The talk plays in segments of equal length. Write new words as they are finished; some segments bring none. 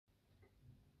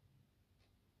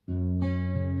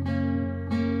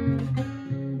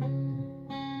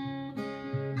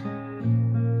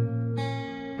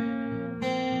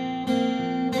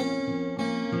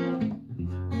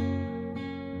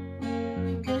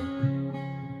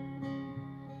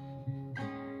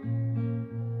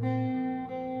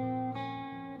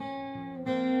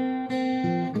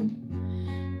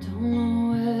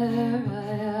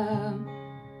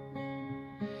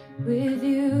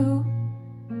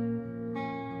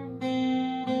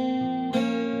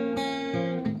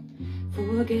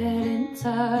forget in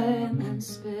time and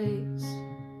space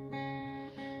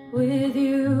with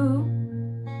you.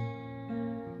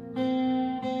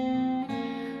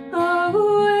 Oh,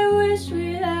 I wish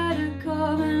we had a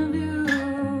common view,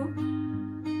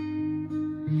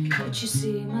 but you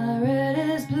see my red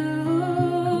is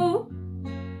blue.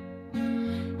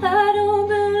 I don't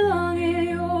belong in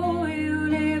your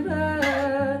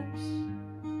universe,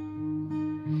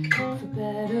 for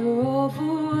better or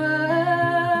for worse.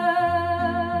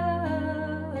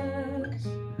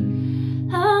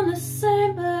 I'm the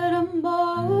same but I'm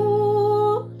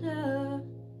bolder.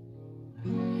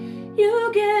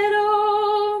 You get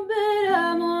old but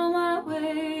I'm on my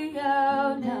way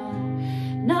out now.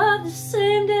 Not the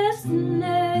same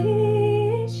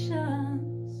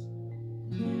destinations.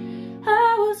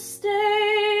 I will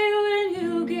stay when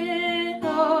you get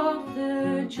off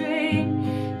the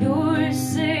train. You're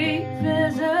as safe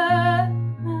as a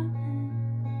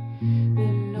mountain,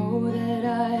 but know that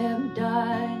I am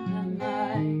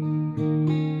dynamite.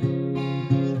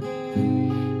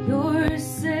 You're as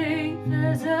safe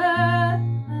as a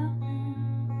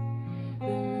mountain,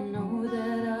 but know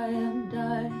that I am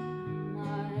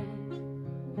dynamite.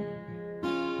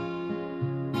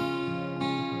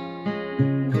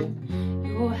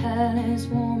 Your hand is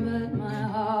warm but my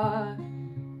heart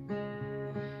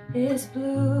is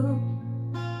blue.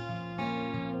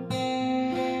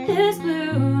 It's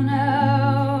blue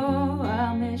now.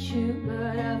 I miss you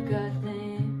but I've got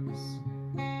things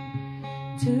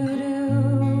to do.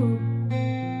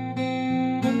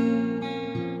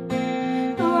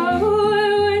 Oh,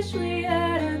 I wish we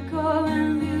had a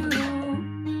common view,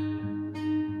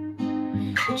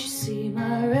 but you see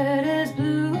my red is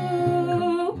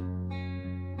blue.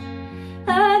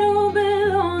 I don't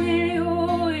belong in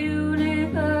your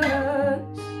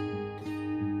universe,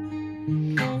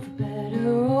 for better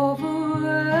or for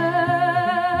worse.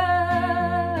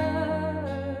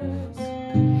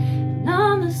 And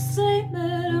I'm the same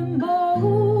but I'm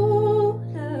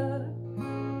bolder.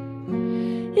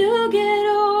 You get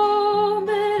old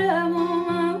but I'm on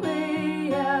my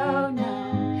way out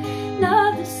now.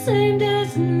 Not the same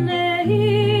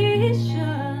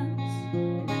destinations.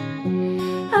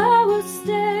 I will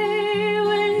stay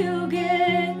when you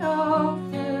get off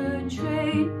the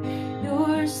train.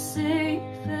 You're safe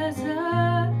as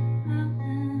a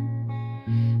mountain,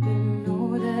 but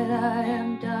know that I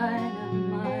am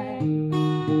dynamite.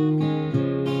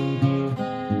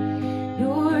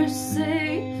 You're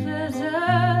safe as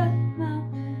a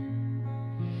mountain,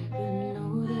 but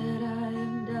know that I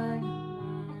am dynamite.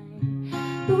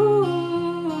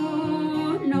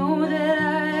 Ooh, know that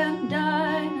I am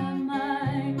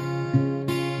dynamite.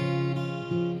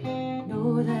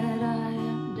 Know that I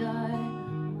am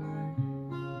dynamite.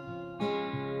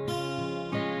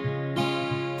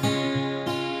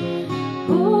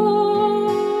 Oh,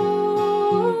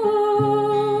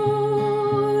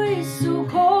 it's so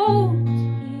cold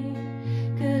here,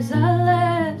 'cause I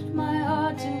left my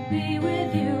heart to be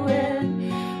with you.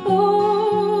 And oh,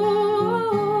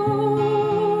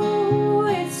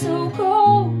 it's so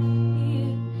cold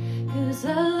here, 'cause I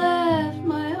left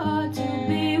my heart to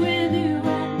be with you.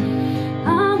 And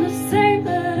I'm the same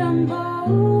but I'm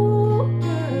bolder.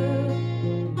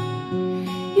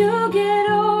 You get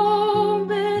old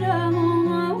but I'm on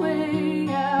my way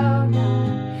out now.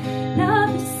 Not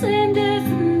the same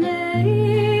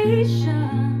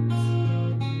destinations.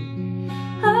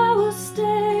 I will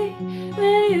stay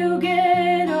when you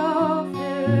get off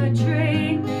the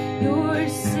train. You're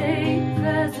safe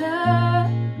as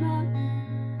a mountain,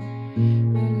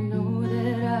 but know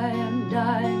that I am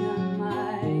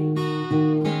dynamite.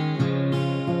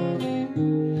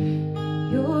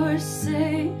 You're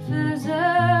safe as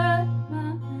a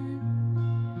mountain,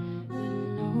 but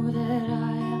know that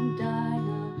I am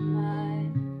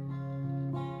dynamite.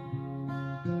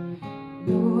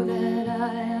 Know that